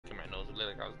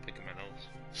looked like I was picking my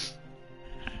nose.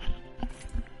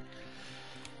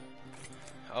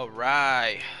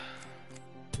 Alright.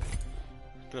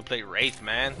 Gonna play Wraith,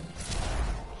 man.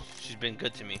 She's been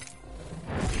good to me.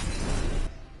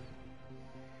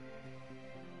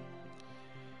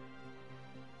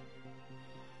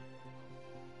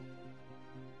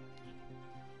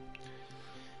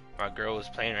 My girl is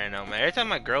playing right now, man. Every time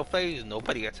my girl plays,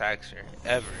 nobody attacks her.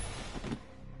 Ever.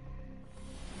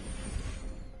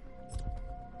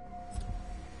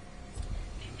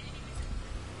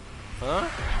 Huh?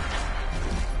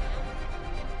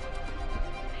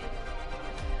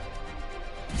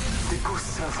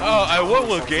 Oh, I won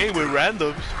one game with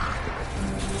randoms.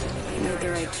 You made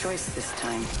the right choice this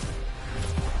time.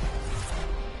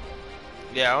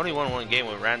 Yeah, I only won one game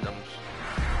with randoms.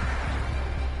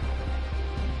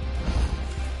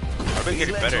 I've been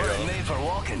getting better though. Made for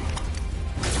walking.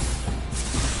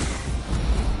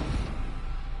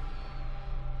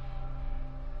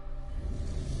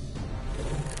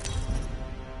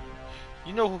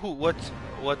 You know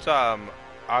what's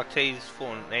Octave's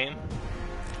full name?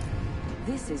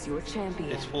 This is your champion.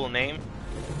 His full name?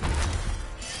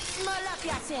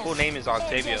 Full name is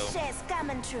Octavio.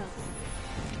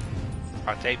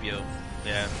 Octavio,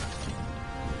 yeah.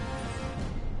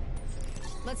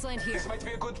 Let's land here. This might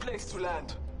be a good place to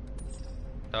land.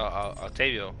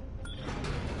 Octavio.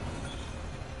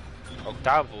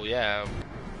 Octavo, yeah.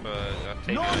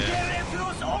 Octavio, yeah.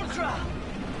 Ultra.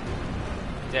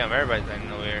 Damn, everybody's like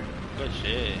nowhere. Good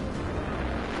shit.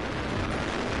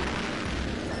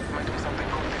 Might be something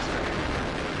good this way.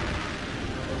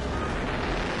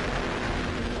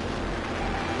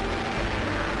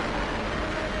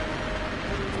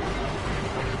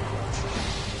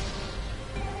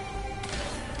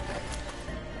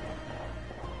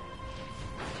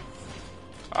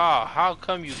 Oh, how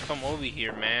come you come over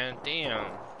here, man?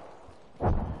 Damn.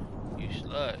 You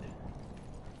slut.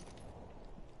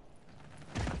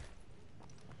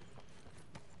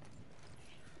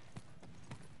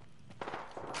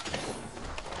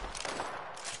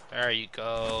 There you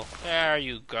go. There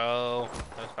you go.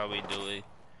 That's how we do it.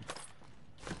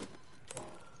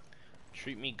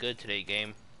 Treat me good today,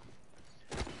 game.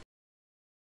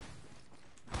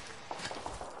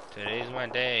 Today's my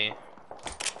day.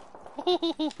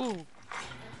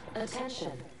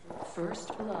 Attention.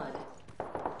 First blood.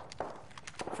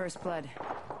 First blood.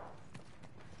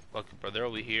 Look, bro, they're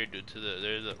over here, dude.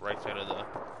 They're the right side of the.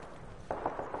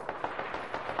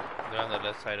 They're on the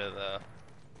left side of the.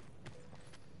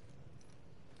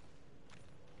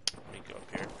 Let me go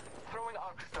up here. Throwing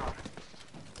arc star.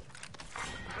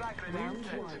 Flag Round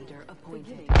grenade. commander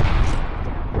appointed.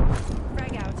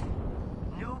 Frag out.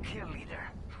 New kill leader.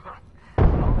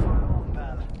 Not for long,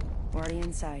 pal. Already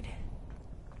inside.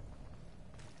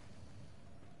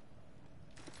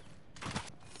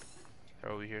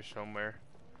 They're over here somewhere.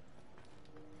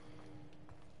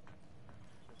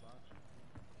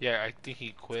 Yeah, I think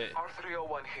he quit.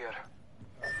 R301 here.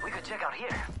 We could check out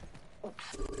here.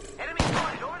 Oops. Enemy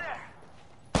spotted over there.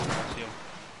 I see him.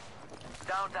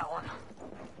 Down that one.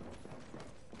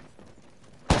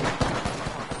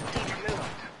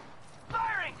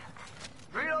 Firing!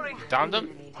 Reloading. Downed him?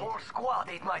 Whole squad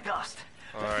ate my dust.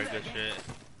 Alright, good shit.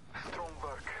 Strong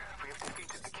work. We have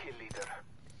defeated the kill leader.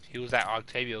 He was that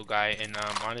Octavio guy, and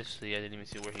honestly, I didn't even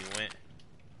see where he went.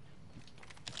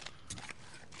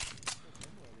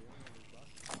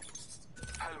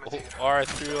 Helmet Oh, here.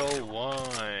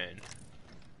 R301.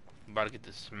 I'm about to get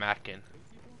this smacking.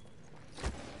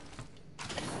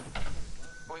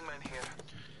 Wingman here.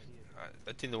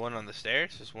 I think the one on the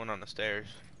stairs is one on the stairs.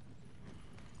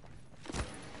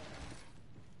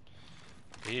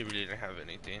 He really didn't have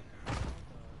anything.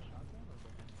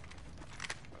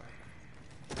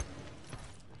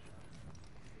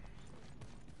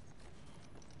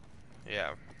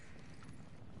 Yeah.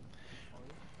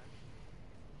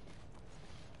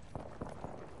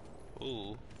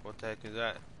 Ooh, what the heck is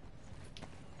that?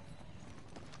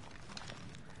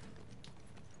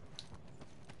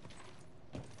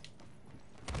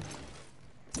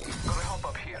 Gonna hop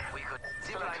up here. We could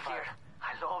zip line here.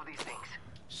 I love these things.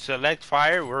 Select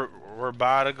fire. We're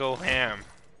about to go ham.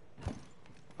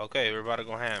 Okay, we're about to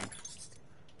go ham.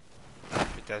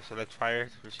 Get that select fire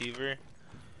receiver.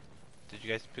 Did you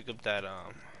guys pick up that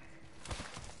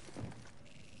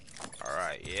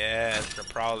Alright, yeah, it's the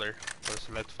prowler. For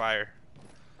select fire.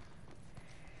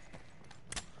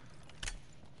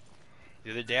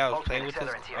 The other day I was playing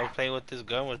with this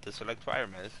gun with the select fire,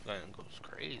 man. This gun goes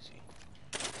crazy.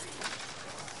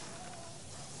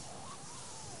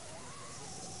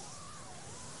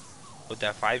 With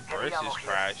that 5 burst is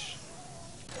trash.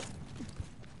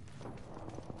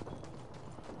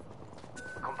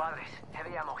 Padres,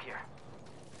 heavy ammo here.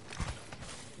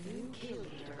 New kill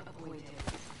leader appointed.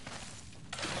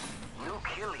 New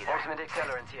kill leader. Ultimate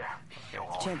accelerant here.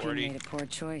 Champion 40. made a poor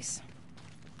choice.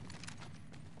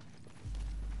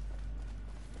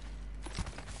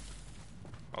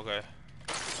 Okay.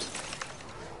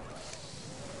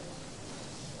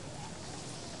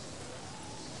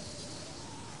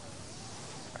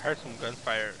 I heard some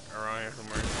gunfire around here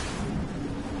somewhere.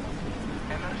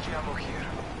 Energy ammo here.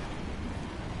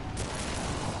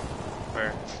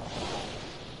 Where?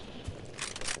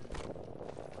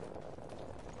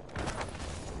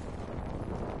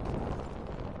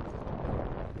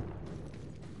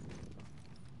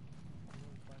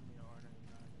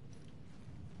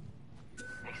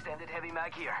 Extended heavy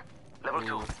mag here. Level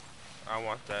 2. Ooh, I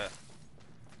want that.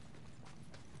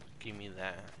 Give me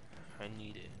that. I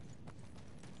need it.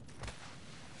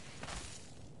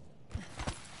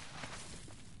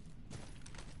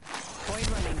 Point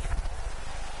running.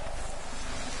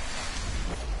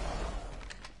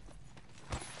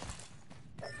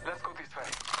 Let's go this way.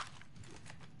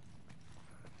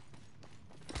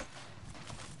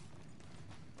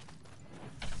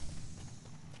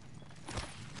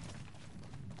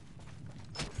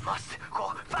 Must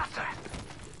go faster.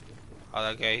 Oh,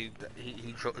 that guy,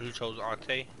 he chose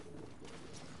Ante.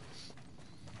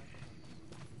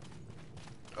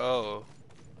 Oh.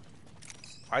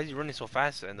 Why is he running so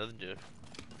fast? Another dude.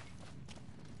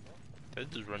 That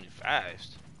dude's running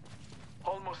fast.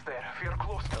 Almost there. We're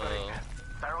close to the ring.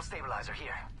 Barrel stabilizer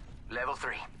here. Level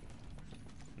 3.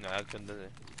 No, that gun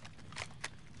doesn't.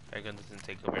 That gun doesn't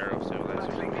take a barrel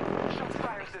stabilizer. Shots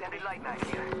fired. Extended light mag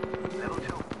here. Level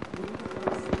 2.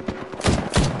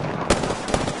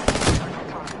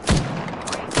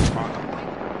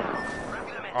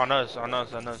 On us, on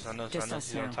us, on us, on us, Just on us.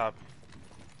 us He's on now. top.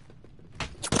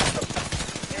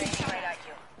 Right at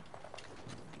you.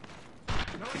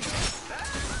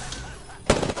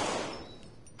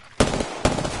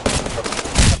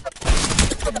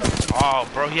 Oh,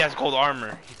 bro, he has gold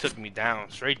armor. He took me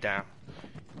down, straight down.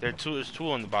 There's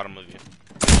two on the bottom of you.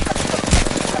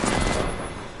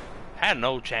 Had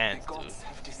no chance, dude.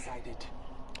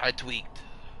 I tweaked.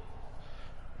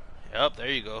 Yup, there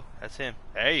you go. That's him.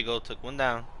 There you go. Took one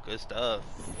down. Good stuff.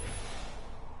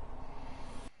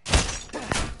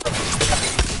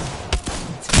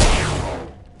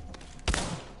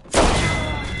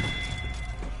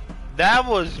 That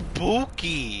was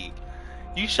Buki.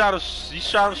 You shot him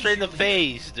straight in the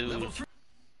face, dude.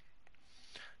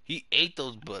 He ate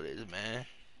those bullets, man.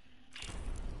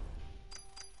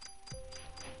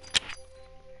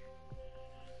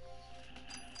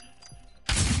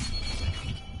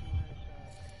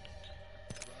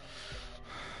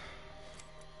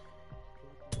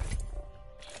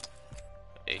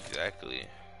 Exactly.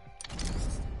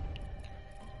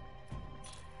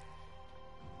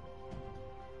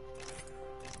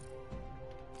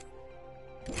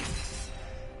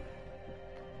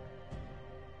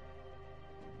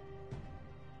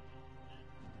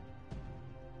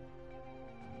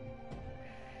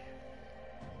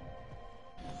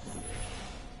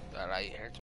 That light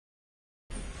hurts.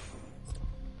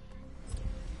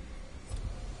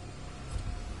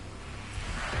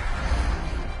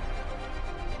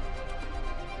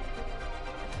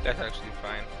 That's actually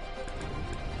fine.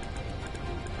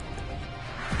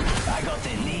 I got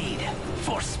the need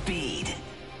for speed.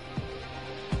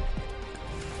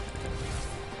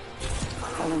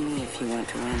 Follow me if you want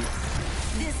to win.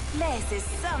 This place is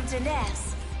something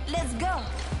else. Let's go.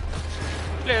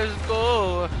 Let's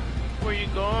go. Where you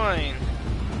going?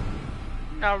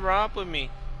 Not romp with me.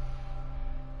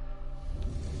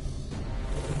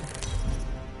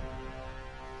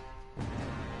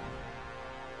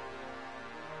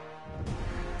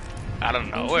 Out of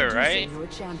nowhere, right? Introducing your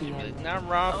champion. Like, not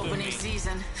romp with me. Opening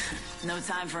season. No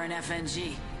time for an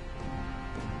FNG.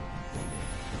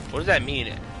 What does that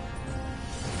mean?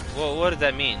 Well, what does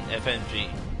that mean, FNG?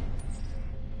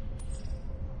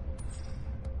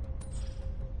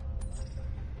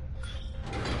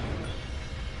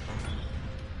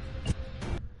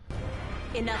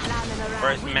 Enough lying around.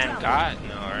 First We man trouble. got?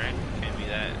 No, right? Can't be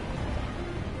that.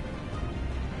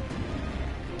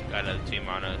 Got another team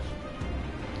on us.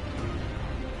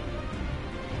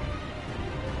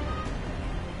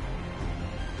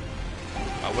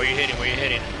 Where you hitting? Where you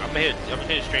hitting? I'm gonna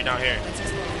hit straight down here. Let's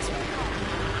explore this way.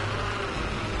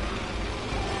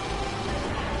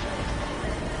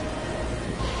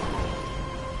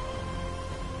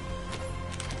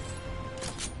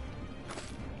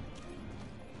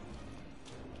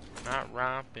 Not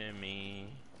romping me.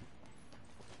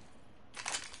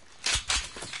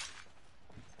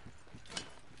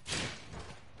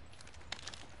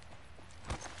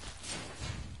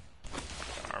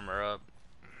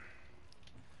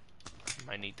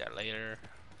 that later.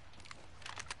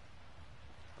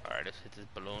 Alright, let's hit this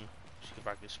balloon. See if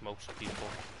I can smoke some people.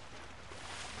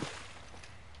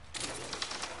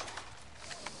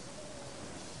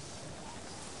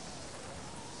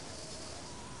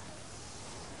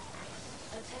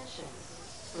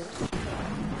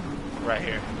 Right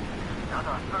here. Not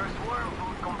our first worm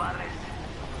food, compadres.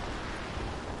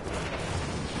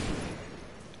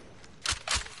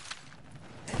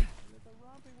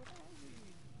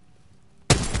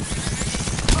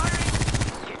 Firing!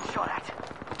 Get shot at.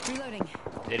 Reloading.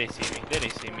 They didn't see me. They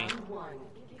didn't see me.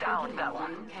 Down that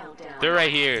one. They're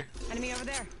right here. Enemy over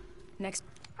there. Next.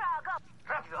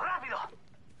 Rápido, rápido.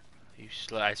 You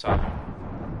I saw them.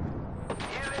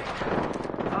 Healing.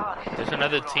 Ah, this is There's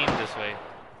another wrong. team this way.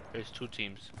 There's 2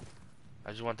 teams.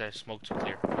 I just want that smoke to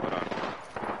clear.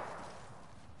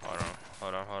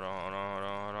 Hold on. Hold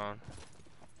on.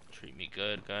 Treat me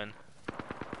good, gun.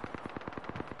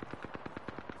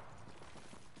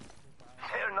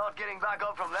 They're not getting back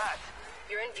up from that.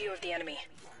 You're in view of the enemy.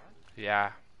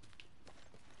 Yeah.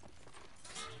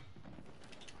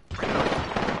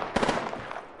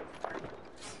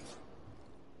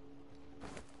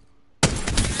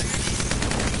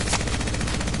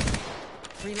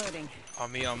 Reloading.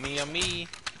 On me.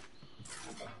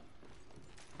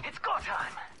 It's go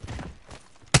time.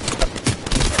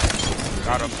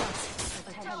 Got him.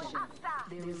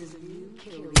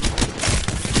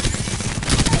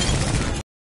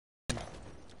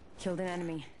 Killed an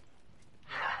enemy.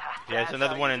 Yeah, there's That's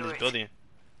another how one you in do this it. building.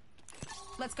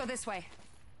 Let's go this way.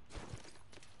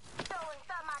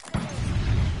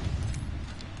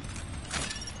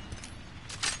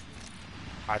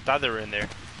 I thought they were in there.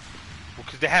 Well,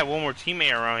 because they had one more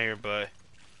teammate around here, but...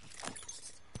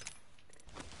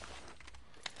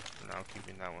 No, I'm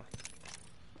keeping that one.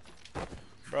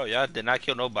 Bro, y'all did not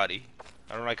kill nobody.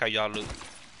 I don't like how y'all loot.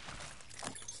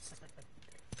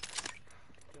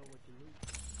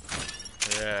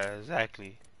 Yeah,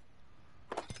 exactly.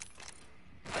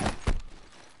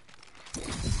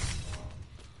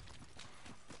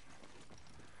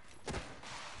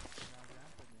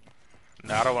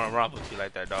 No, I don't want to romp with you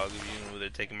like that, dog. If you know they're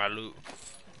taking my loot.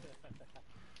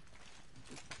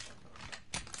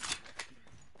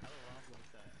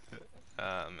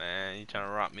 Man, you trying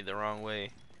to romp me the wrong way.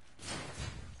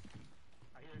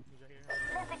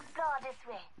 Let's explore this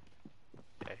way.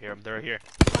 Yeah, here, they're here.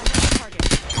 Target.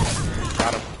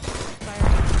 Got him.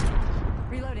 Firing.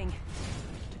 Reloading.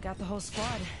 Took out the whole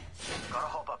squad. Gotta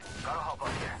hop up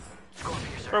here. Let's go up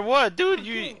here, sir. For what, dude?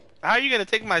 How are you gonna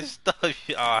take my stuff?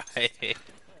 Oh, hey.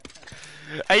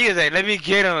 How you gonna say, let me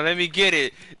get him, let me get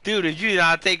it. Dude, if you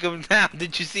not take him down,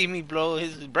 did you see me blow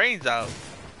his brains out?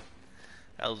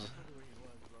 That was...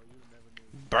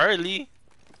 Barely.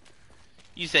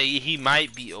 You say he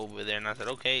might be over there, and I said,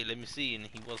 okay, let me see, and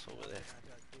he was over there.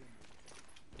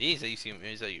 He didn't say you see him,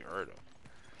 he said you heard him.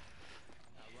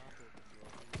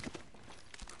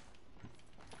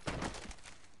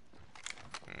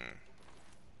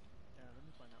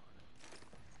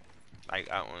 I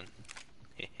got one.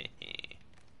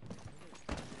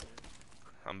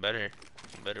 I'm better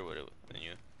with it than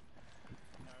you.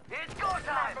 It's go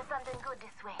time. There's something good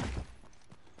this way.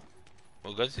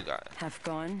 What guns you got? Half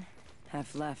gone,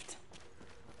 half left.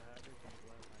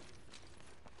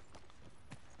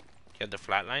 You have the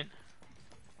flatline?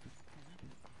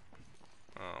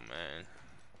 Oh man.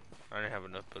 I didn't have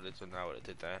enough bullets, so now I would've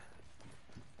did that.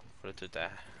 Would've took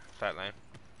that flatline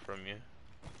from you.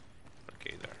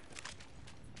 Okay, there.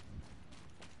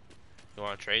 You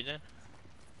wanna trade then?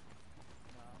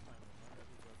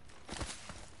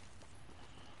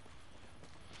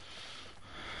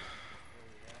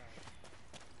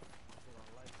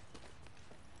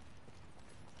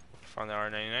 Found the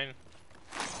R99.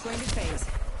 Going to phase.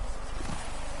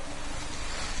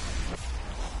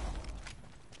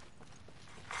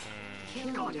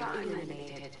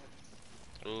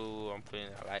 Ooh, I'm putting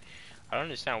that light. I don't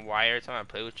understand why every time I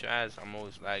play with your ass, I'm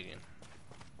always lagging.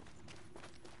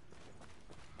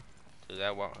 Dude,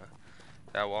 that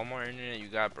Walmart internet you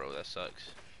got, bro, that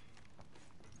sucks.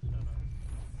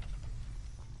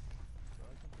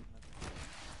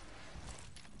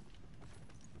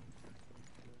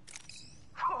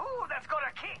 Ooh, that's got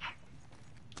a kick.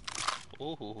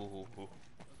 Ooh.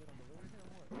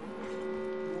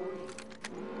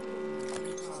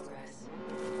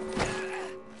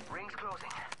 Ring's closing.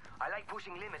 I like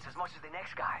pushing limits as much as the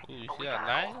next guy. Ooh, you but see we that can't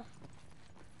line? all.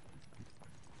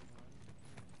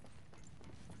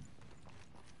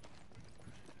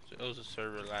 It was a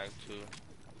server lag too.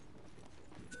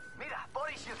 Mira,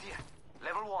 body shield here.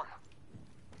 Level 1.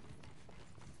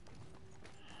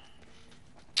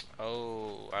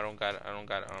 Oh, I don't got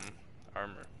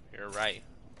armor. You're right.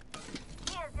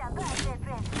 Here's your birthday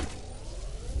present.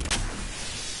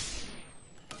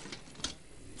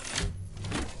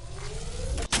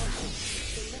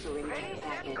 Delivering care Ready, set,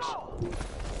 package. go!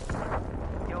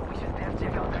 Yo, we should def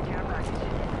check out that care package.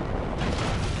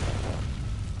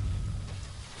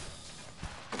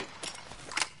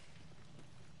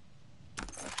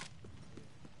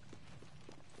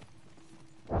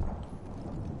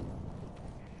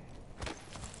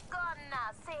 Gone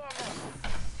now, say hello.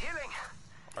 Healing.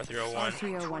 R301.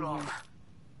 R301 here.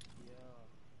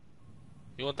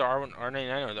 You want the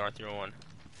R99 or the R301?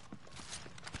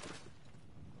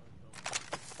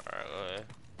 Alright, go ahead.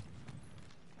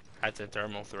 That's a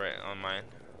thermal threat on mine.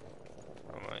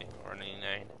 On my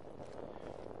R99.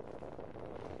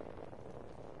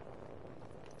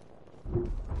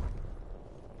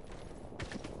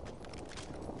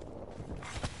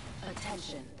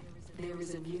 Attention. There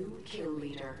is a new kill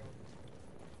leader.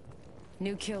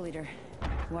 New kill leader.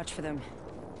 Watch for them.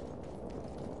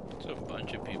 It's a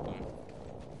bunch of people.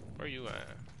 Where you at?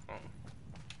 Oh.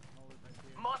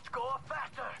 Must go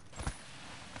faster.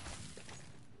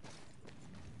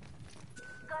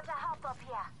 Gotta hop up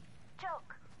here.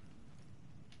 Choke.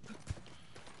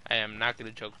 I am not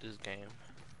gonna choke this game.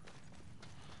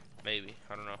 Maybe.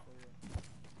 I don't know.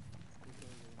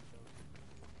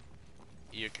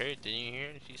 Your character, didn't you hear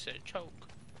it? She said choke.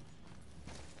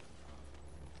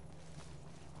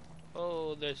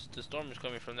 Oh, the storm is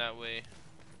coming from that way.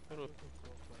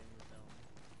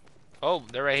 Oh,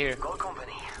 they're right here. Gold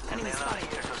company. And they're not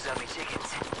here to sell me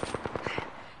chickens.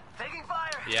 Taking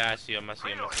fire. Yeah, I see him. I see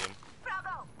him. I see him. Frog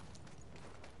out.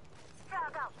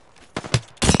 Frog out.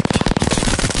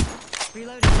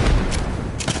 Reloading.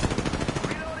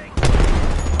 Reloading.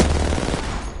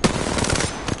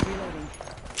 Reloading.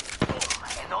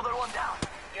 Another one down.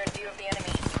 You're in view of the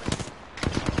enemy.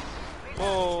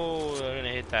 Oh, they're gonna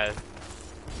hit that.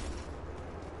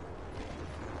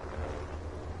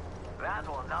 That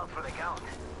one's out for the count.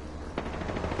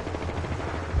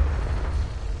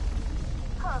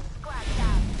 Whole squad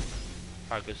down.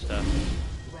 Ah, good stuff.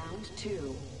 Round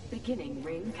 2. Beginning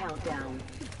ring countdown.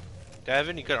 Do I have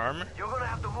any good armor? You're gonna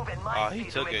have to move at my Oh, he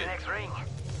speed to took make it. the next ring.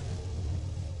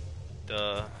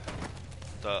 The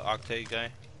Octane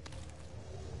guy.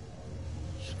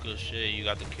 It's good shit. You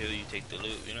got the kill, you take the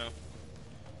loot, you know?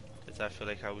 That's I feel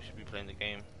like how we should be playing the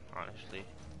game, honestly.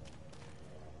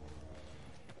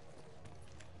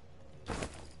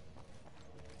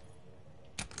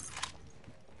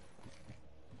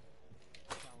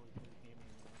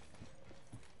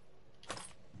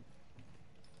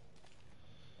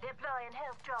 Deploying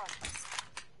health drone.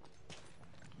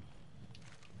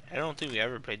 I don't think we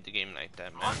ever played the game like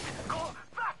that, man. Must go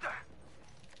faster.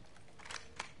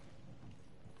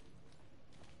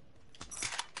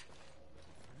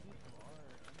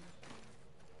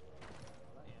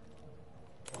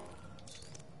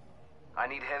 I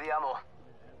need heavy ammo.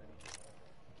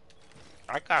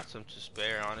 I got some to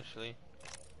spare, honestly.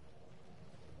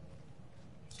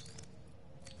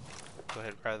 Go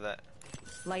ahead, grab that.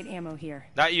 Light ammo here.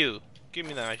 Not you. Give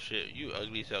me that shit. You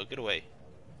ugly cell. Get away.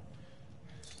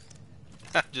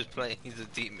 I'm just playing. He's a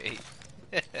teammate.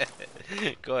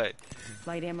 Go ahead.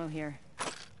 Light ammo here.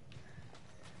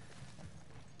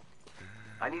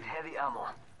 I need heavy ammo.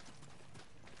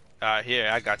 Here,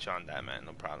 I got you on that, man.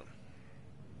 No problem.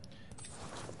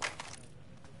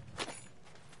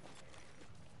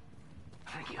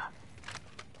 Thank you.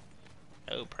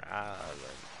 No problem.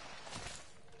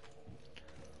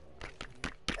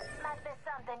 Must be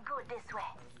something good this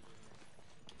way.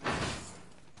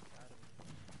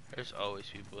 There's always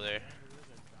people there.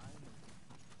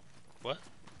 What?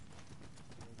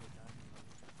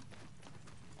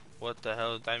 What the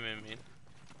hell does diamond mean?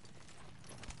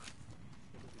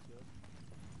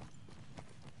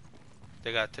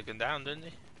 They got taken down, didn't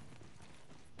they?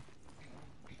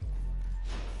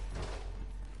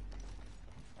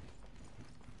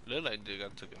 Look like they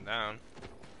got taken down.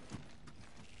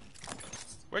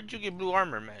 Where'd you get blue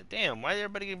armor, man? Damn, why did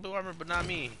everybody get blue armor but not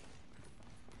me?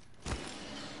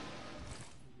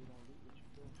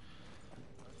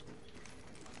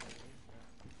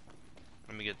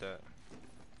 Let me get that.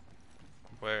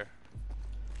 Where?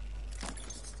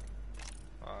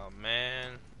 Oh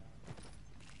man.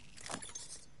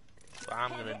 Well, I'm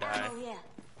gonna die. Ammo here.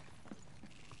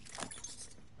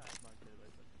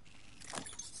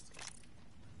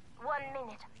 One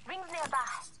minute. Rings nearby.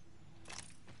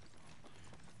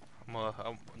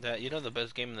 That you know the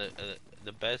best game,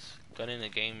 the best gun in the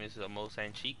game is the most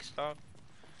antique stock.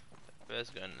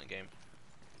 Best gun in the game.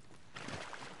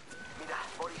 Mira,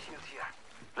 body shield here.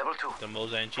 Level 2. The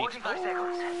Moza and cheeks. 45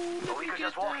 seconds. So we Look could at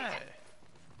just walk that. it.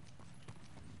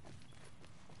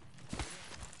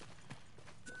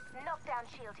 Knockdown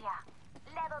shield here.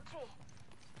 Level 3.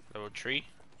 Level 3.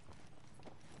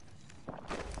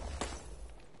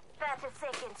 30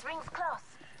 seconds. Rings close.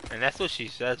 And that's what she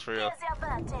says for real. Here's your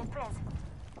birthday present.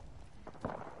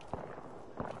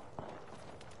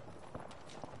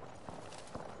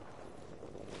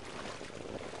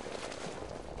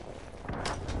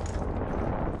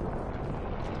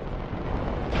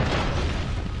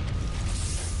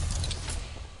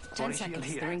 10 Body shield seconds.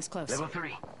 here. The ring's close. Level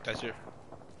 3. That's her.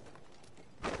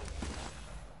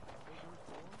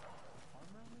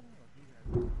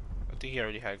 I think he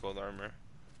already had gold armor.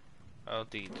 I don't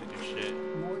think he took his shit.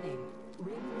 Warning.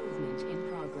 Ring movement in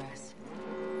progress.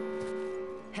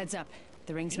 Heads up.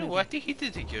 The ring's You know moving. what? I think he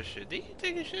did take your shit. Did he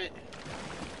take his shit?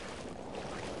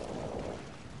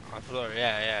 On the floor,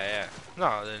 yeah.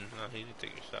 No, then no, he didn't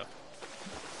take your stuff.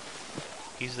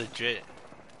 He's legit.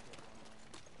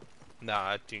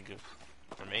 Nah, I think if,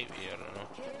 or maybe, I don't know.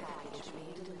 Care package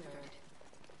being delivered.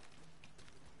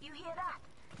 You hear that?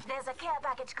 There's a care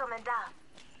package coming down.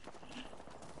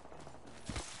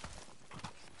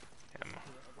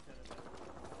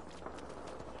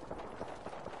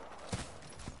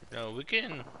 No, we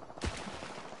can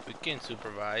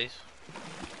supervise.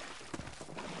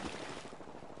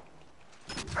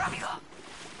 Rápido.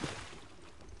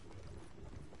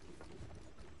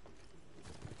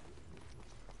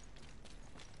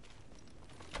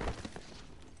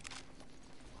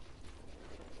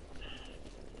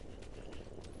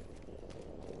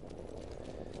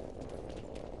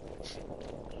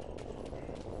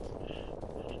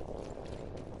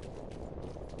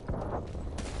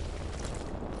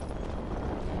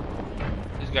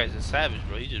 This guy's a savage,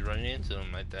 bro. He just running into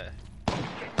him like that.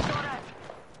 I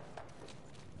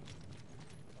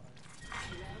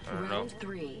don't know. Round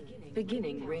 3.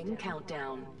 Beginning ring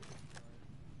countdown.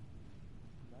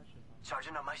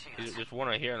 Charging up my shields. There's one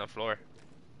right here on the floor.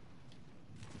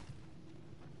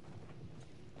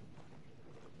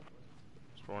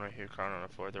 There's one right here, crawling on the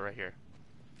floor. They're right here.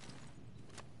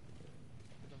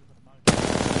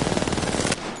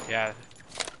 Yeah.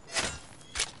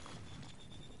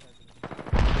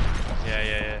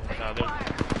 Yeah. No, they're...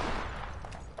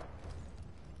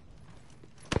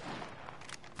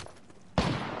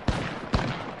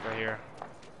 Right here.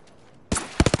 Two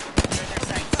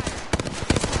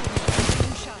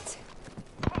shots.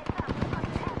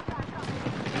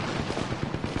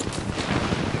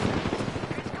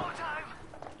 It's go time.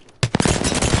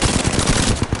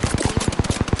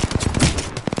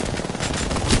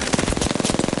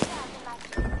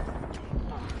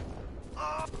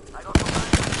 I got some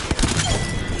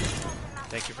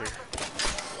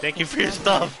Thank you for your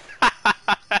stuff.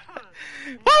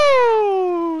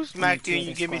 Woo! Smack you and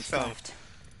you give me some. Left.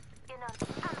 You know,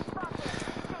 I'm spotted.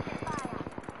 Taking fire.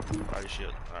 Body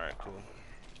shield. Alright, cool.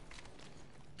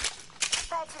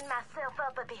 Patching myself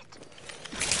up a bit.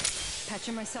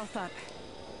 Patching myself up.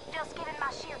 Just giving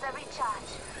my shields a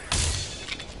recharge.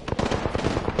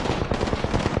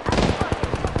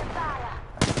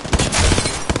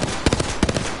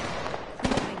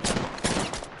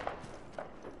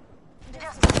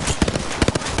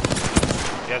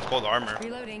 He has gold armor.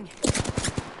 Reloading.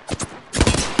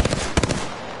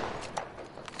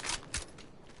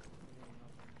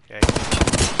 Okay.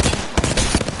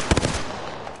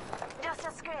 Just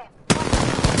a scrape.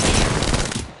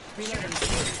 Reloading.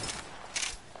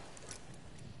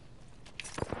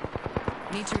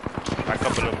 Need to. Back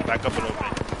up a little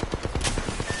bit.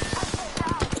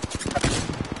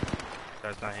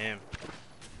 That's not him.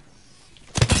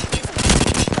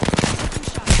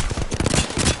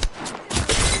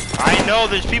 I know,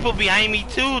 there's people behind me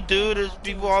too, dude. There's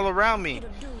people all around me.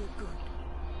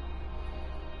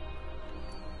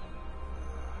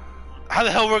 How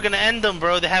the hell we're gonna end them,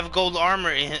 bro? They have gold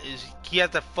armor. He has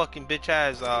that fucking bitch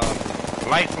ass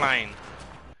lifeline.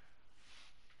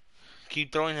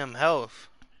 Keep throwing him health.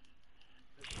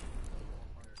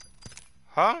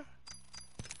 Huh?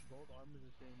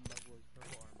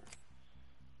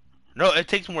 No, it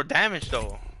takes more damage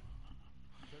though.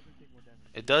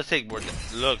 It does take more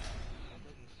damage. Look.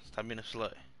 Stop being a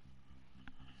slut.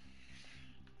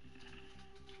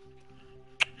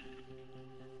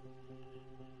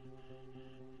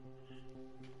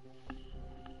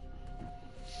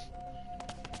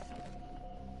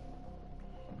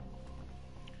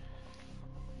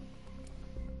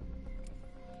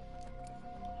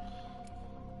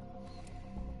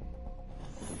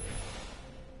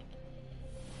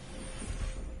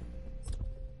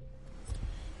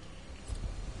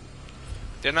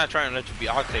 They're not trying to let you be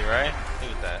Octane, right?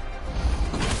 Look at that.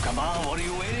 Come on, what are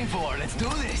you waiting for? Let's do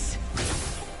this.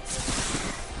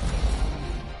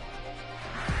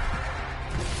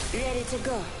 Ready to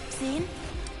go. Seen?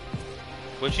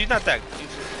 But she's not that.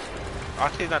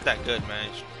 Octane's not that good, man.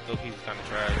 Loki's kind of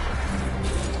trash.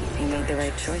 He made the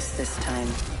right choice this time.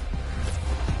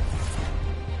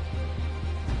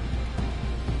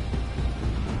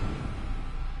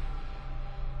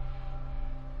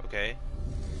 Okay.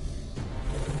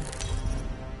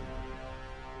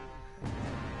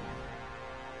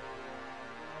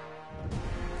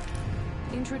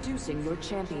 Introducing your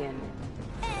champion.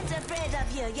 Ain't afraid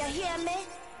of you, you hear me?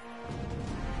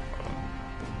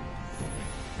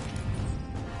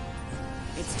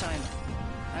 It's time.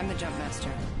 I'm the jump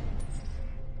master.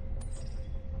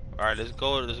 All right, let's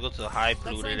go. Let's go to the high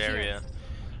polluted land here. area.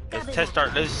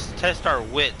 Let's test our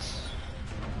wits.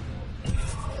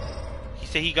 He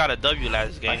said he got a W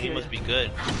last game. He must be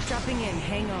good. Dropping in.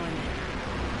 Hang on.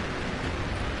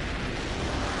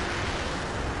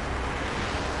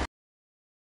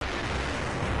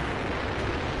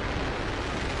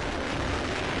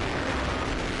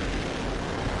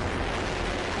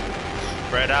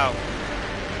 Spread out.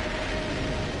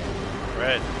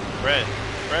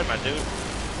 Spread, my dude.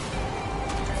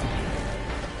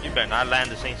 You better not land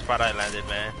the same spot I landed,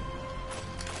 man.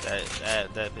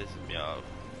 That pisses me off.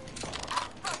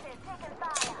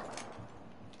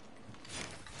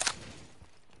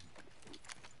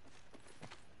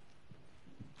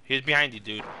 He's behind you,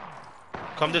 dude.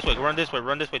 Come this way, run this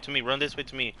way to me, run this way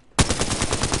to me.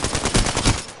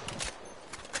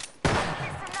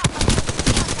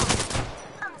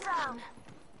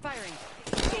 Firing.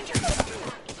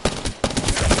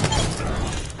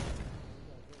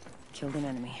 Killed an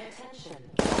enemy.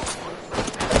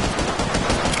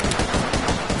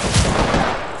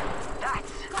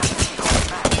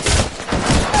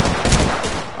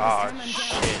 Oh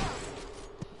shit.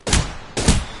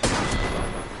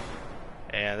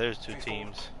 Yeah, there's two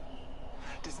teams.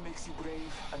 This makes you brave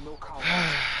and no coward.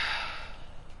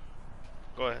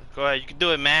 Go ahead, you can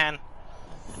do it, man.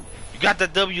 You got the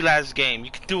W last game,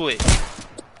 you can do it.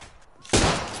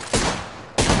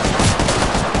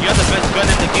 You had the best gun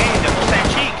in the game, the Mosan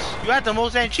Cheeks. You had the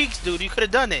Mosan Cheeks, dude, you could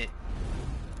have done it.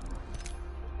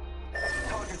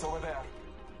 Target's over there.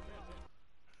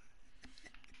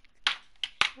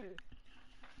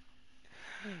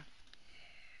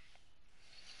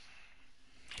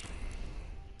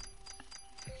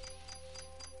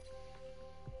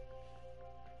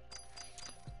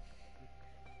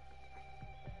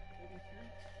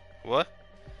 What?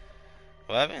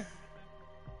 What happened?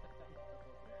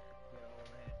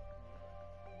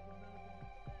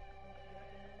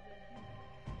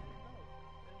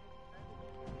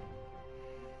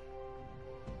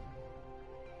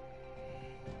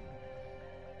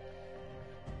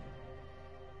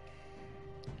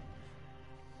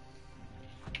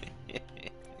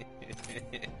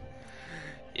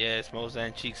 Yes,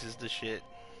 Mosan Cheeks is the shit.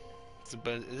 It's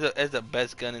the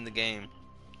best gun in the game.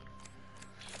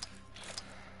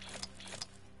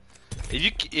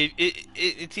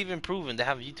 It's even proven. They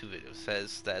have a YouTube video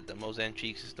says that the Mosan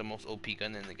Cheeks is the most OP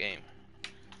gun in the game.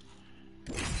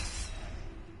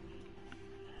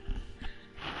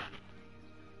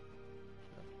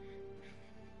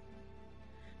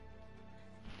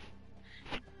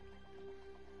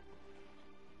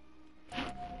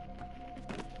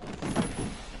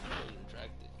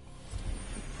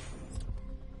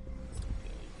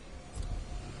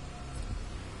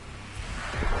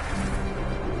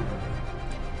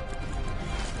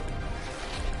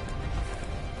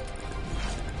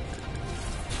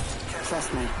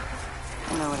 Trust me.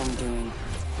 I know what I'm doing.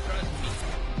 Trust me,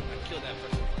 I killed that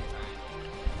person one time.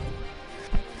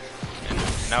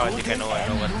 And now I think I know what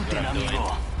I'm doing.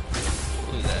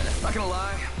 Who's that? Not gonna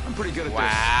lie, I'm pretty good at Wow.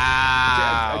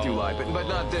 this. I do lie, but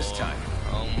not this time.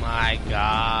 Oh my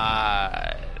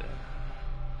god.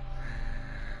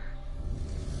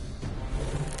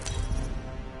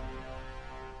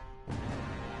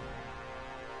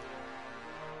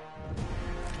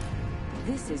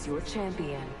 This is your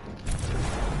champion.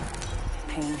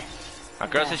 Pain. My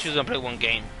girl said she was gonna play one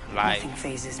game live. Nothing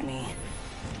phases me.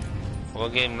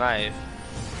 One game live.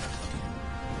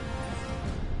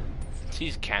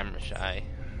 She's camera shy.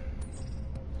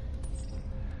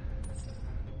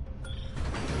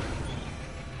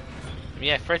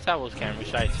 Yeah, first I was camera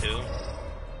shy too.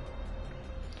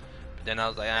 But then I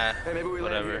was like, Hey, maybe we land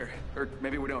whatever. here. Or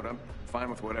maybe we don't. I'm fine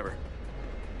with whatever.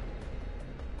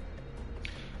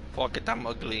 Fuck it, I'm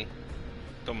ugly.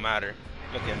 Don't matter.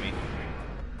 Look at me.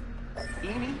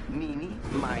 Eeny, meeny,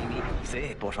 miny.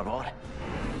 Sí, por favor.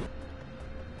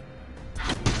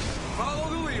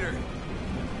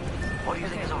 What do you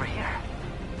think is over here?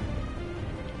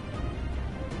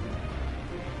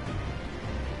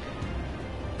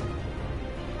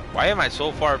 Why am I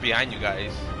so far behind you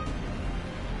guys?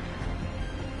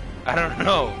 I don't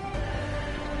know.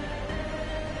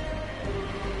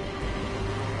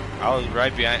 I was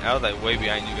right behind. I was like way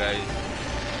behind you guys.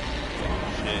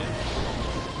 Oh,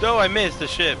 shit. No, I missed the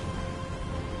ship.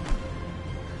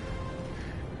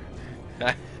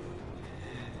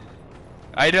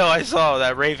 I know. I saw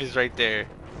that Wraith is right there.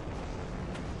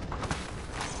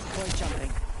 Boy jumping.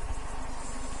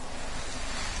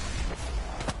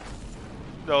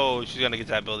 No, she's gonna get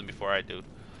to that building before I do.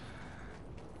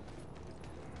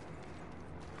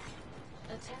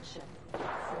 Attention.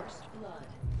 First blood.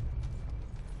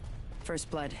 First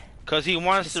blood. Cause he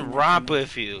wants to romp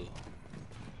with you.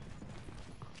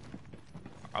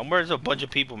 Where's a bunch of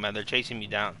people, man? They're chasing me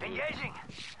down. Engaging.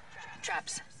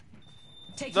 Traps.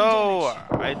 Taking No,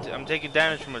 damage. I'm taking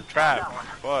damage from a trap.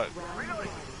 Fuck.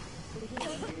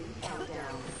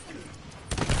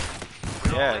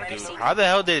 Yeah, dude. How the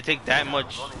hell did it take that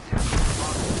much?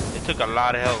 It took a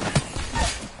lot of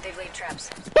health. They've laid traps.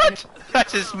 What? I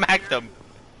just smacked them.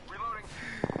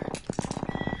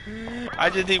 I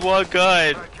just need one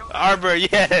gun. Armor,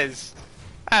 yes.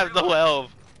 I have no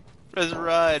health. Just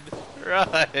run. Run.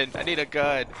 I need a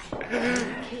gun.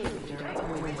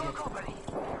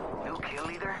 New kill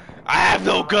leader. I have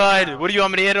no gun. What do you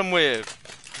want me to hit him with?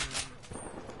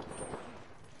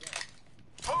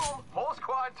 Boom. Whole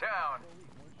squad down.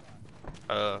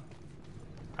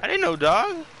 I didn't know,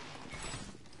 dog.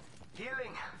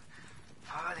 Healing.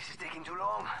 Ah, this is taking too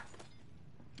long.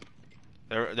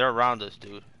 They're around us,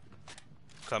 dude.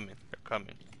 Coming. They're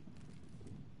coming.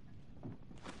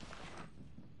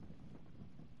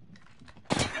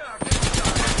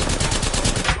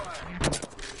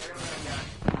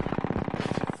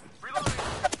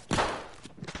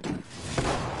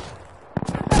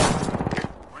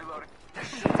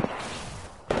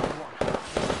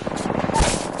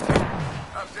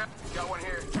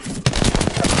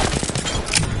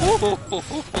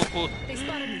 They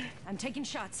spotted me. I'm taking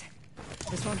shots.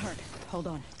 This won't hurt. Hold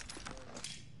on.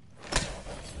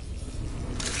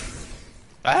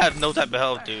 I have no type of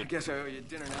health, dude. Guess I owe you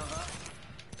dinner now, huh?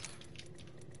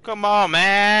 Come on,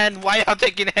 man. Why y'all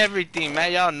taking everything,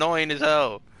 man? Y'all annoying as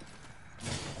hell.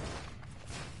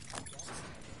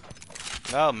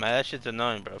 No, man. That shit's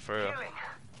annoying, bro. For real. Healing.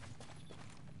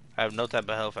 I have no type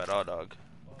of health at all, dog.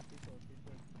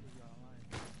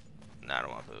 Nah, I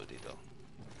don't want to play with Tito.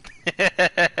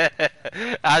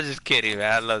 I was just kidding,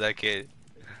 man. I love that kid.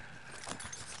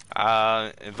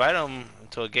 Invite him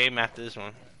to a game after this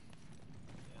one.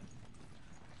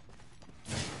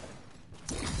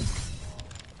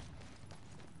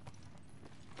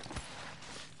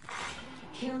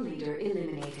 Kill leader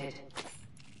eliminated.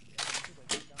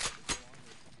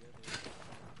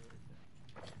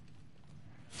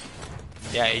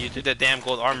 Yeah, you took that damn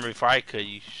gold armor before I could,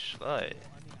 you slut.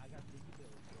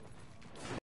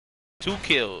 2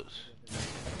 kills.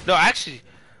 No, actually.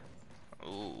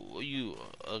 Ooh, you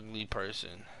ugly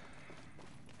person.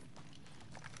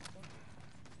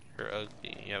 You're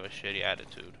ugly. You have a shitty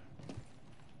attitude.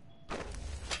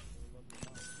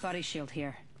 Body shield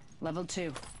here. Level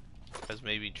 2. That's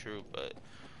maybe true, but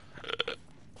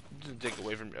doesn't take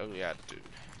away from your ugly attitude.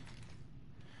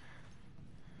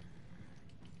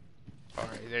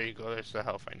 Alright, there you go. There's the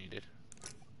health I needed.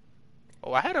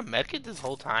 Oh, I had a medkit this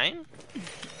whole time?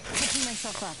 Picking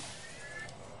myself up.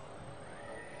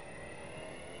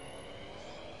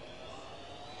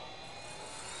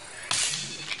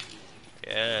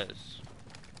 Yes.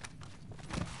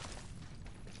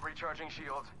 Recharging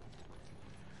shield.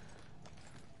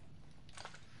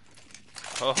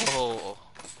 Oh,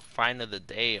 find of the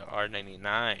day,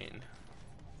 R99.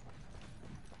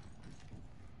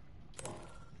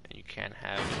 And you can't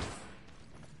have it.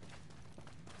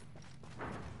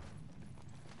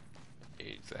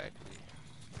 Exactly.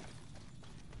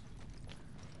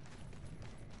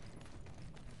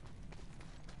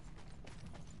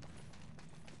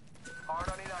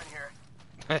 R99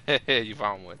 here. You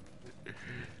found one.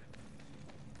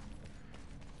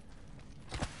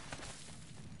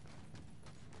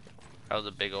 That was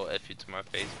a big old F you to my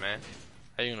face, man.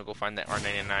 How you gonna go find that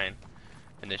R99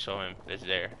 and then show him it's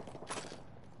there?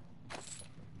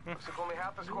 Looks like only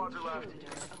half the squads are left.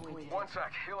 One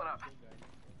sec, healing up.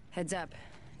 Heads up.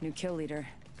 New kill leader.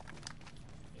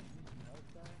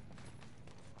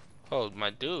 Oh, my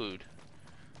dude.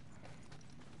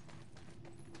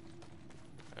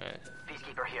 Alright.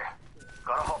 Peacekeeper here.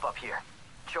 Gotta hop up here.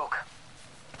 Choke.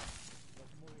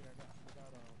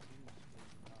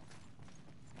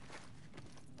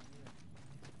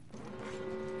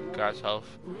 God's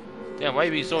health. Damn, why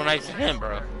you be so nice to him,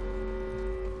 bro?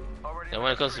 Already Then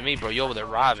when it comes to me, bro, you over there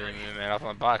robbing me, man, off my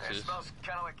It boxes. smells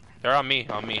kind of like They're on me,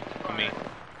 on me, on me,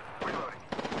 reloading.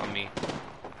 on me.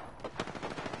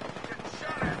 Getting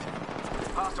shot at.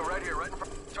 Hostile right here, right in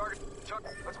front. Target.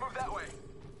 Let's move that way.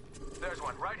 There's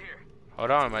one right here.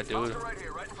 Hold on, my dude. Hostile right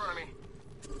here, right in front of me.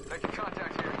 Making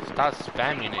contact here. Stop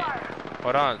spamming it.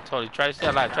 Hold on, totally. Try to stay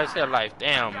alive. Try to stay alive.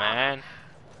 Damn, man.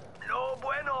 No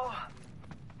bueno.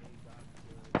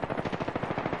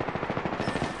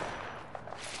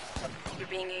 You're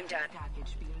being aimed at.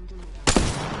 Package being delivered.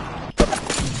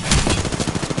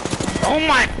 Oh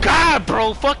my god,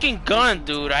 bro. Fucking gun,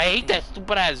 dude. I hate that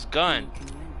stupid ass gun.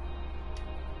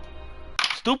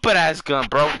 Stupid ass gun,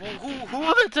 bro.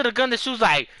 Who into the gun that shoots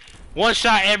like one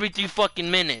shot every 3 fucking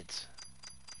minutes?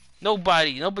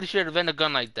 Nobody should have invented a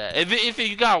gun like that. If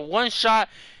you got one shot,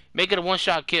 make it a one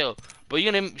shot kill. But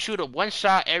you're gonna shoot a one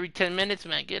shot every 10 minutes,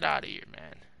 man. Get out of here,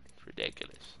 man. It's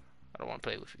ridiculous. I don't want to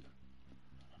play with you.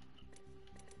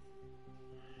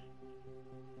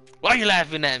 Why are you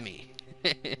laughing at me?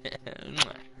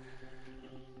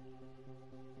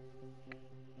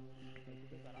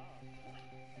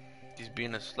 He's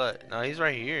being a slut. No, he's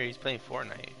right here. He's playing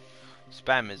Fortnite.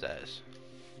 Spam his ass.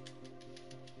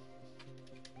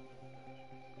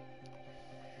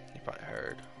 He probably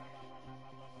heard.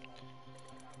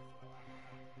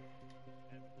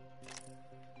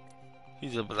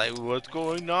 He's up like, what's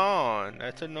going on?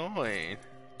 That's annoying.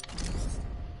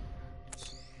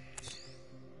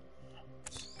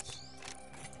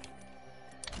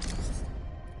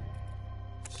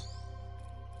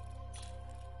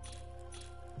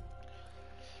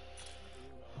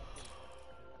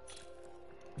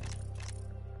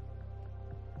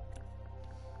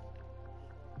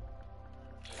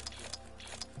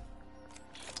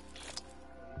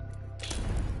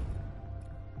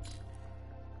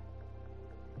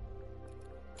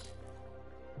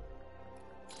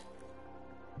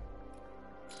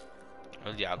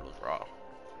 El Diablo's raw.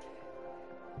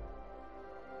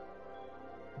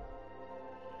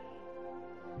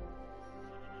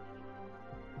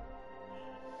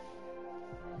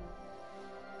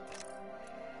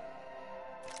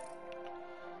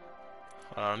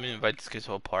 Let me invite this kid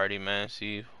to a party, man.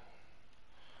 See.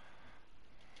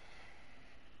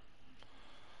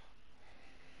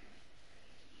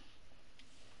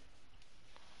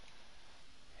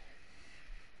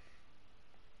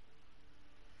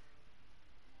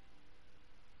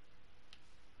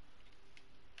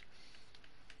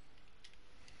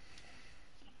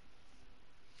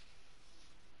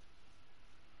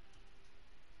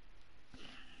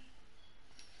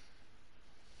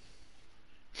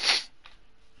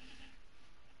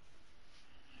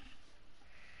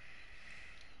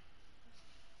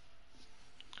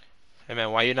 Hey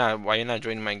man, why you not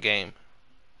joining my game?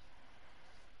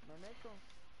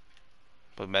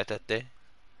 Pues métete.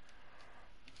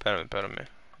 Espérame.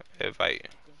 Invite.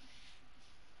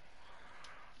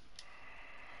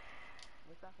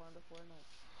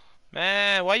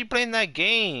 Man, why you playing that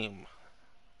game?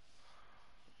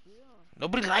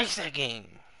 Nobody likes that game.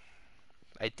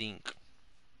 I think.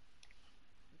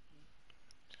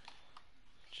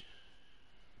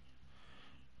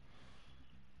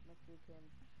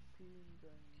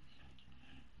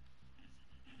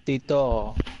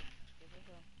 Tito.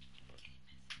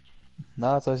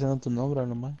 Nada, estoy diciendo tu nombre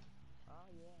nomás.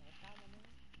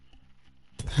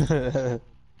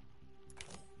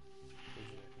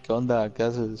 ¿Qué onda? ¿Qué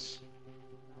haces?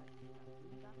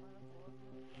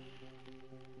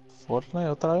 ¿Fortnite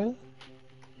otra vez?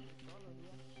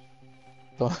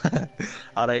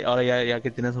 Ahora ya que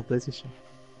tienes un PlayStation.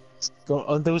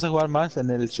 ¿Dónde te gusta jugar más?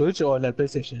 ¿En el Switch o en el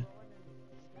PlayStation?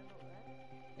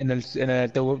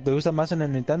 ¿Te gusta más en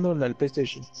el Nintendo o en el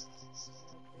PlayStation?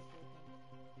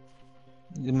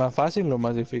 ¿Es más fácil o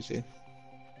más difícil?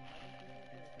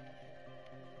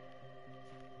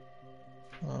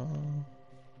 Not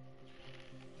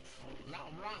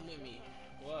run with me.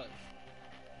 What?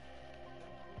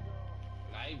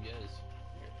 Live, yes.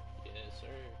 Yes, sir.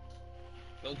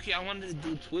 Okay, I wanted to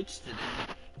do Twitch today.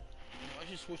 I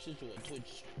should switch it to a Twitch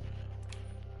stream.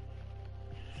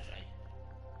 Right.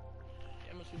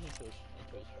 Yeah, I'm gonna switch it to a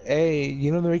Twitch. Hey,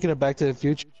 you know they're making a Back to the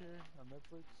Future on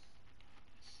Netflix?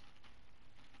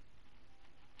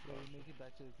 They're making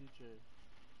Back to the Future.